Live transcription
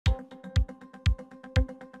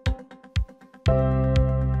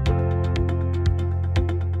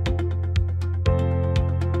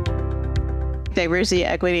diversity,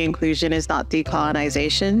 equity, inclusion is not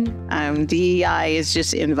decolonization. DEI is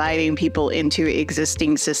just inviting people into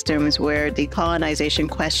existing systems where decolonization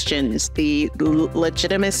questions the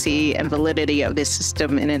legitimacy and validity of this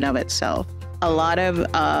system in and of itself. A lot of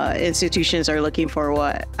institutions are looking for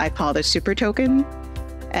what I call the super token.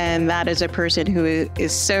 And that is a person who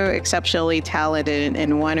is so exceptionally talented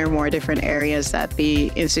in one or more different areas that the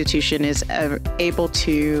institution is able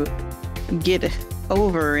to get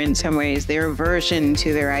over, in some ways, their aversion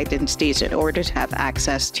to their identities in order to have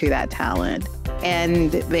access to that talent.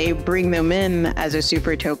 And they bring them in as a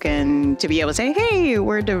super token to be able to say, hey,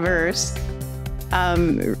 we're diverse,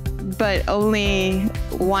 but only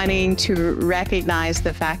wanting to recognize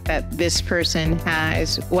the fact that this person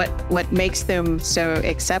has what makes them so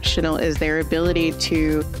exceptional is their ability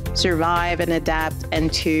to survive and adapt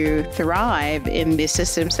and to thrive in the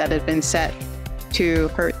systems that have been set to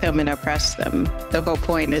hurt them and oppress them. The whole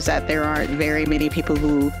point is that there aren't very many people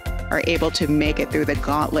who are able to make it through the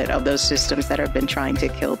gauntlet of those systems that have been trying to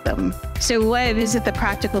kill them. So what is it the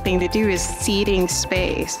practical thing to do is seeding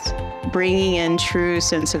space, bringing in true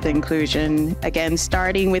sense of inclusion, again,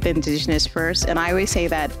 starting with Indigenous first. And I always say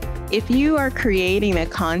that if you are creating a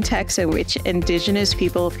context in which Indigenous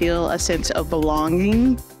people feel a sense of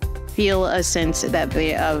belonging, feel a sense that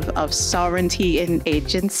of sovereignty and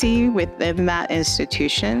agency within that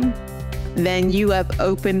institution, then you have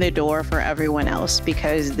opened the door for everyone else,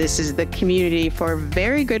 because this is the community, for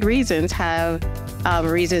very good reasons, have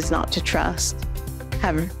reasons not to trust,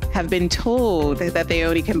 have been told that they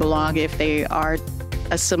only can belong if they are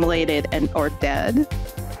assimilated or dead,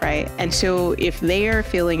 right? And so if they are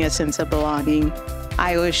feeling a sense of belonging,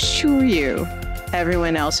 I assure you,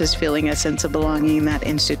 everyone else is feeling a sense of belonging in that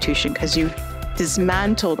institution, because you've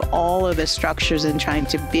dismantled all of the structures and trying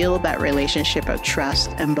to build that relationship of trust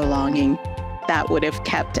and belonging that would have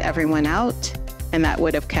kept everyone out and that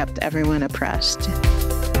would have kept everyone oppressed.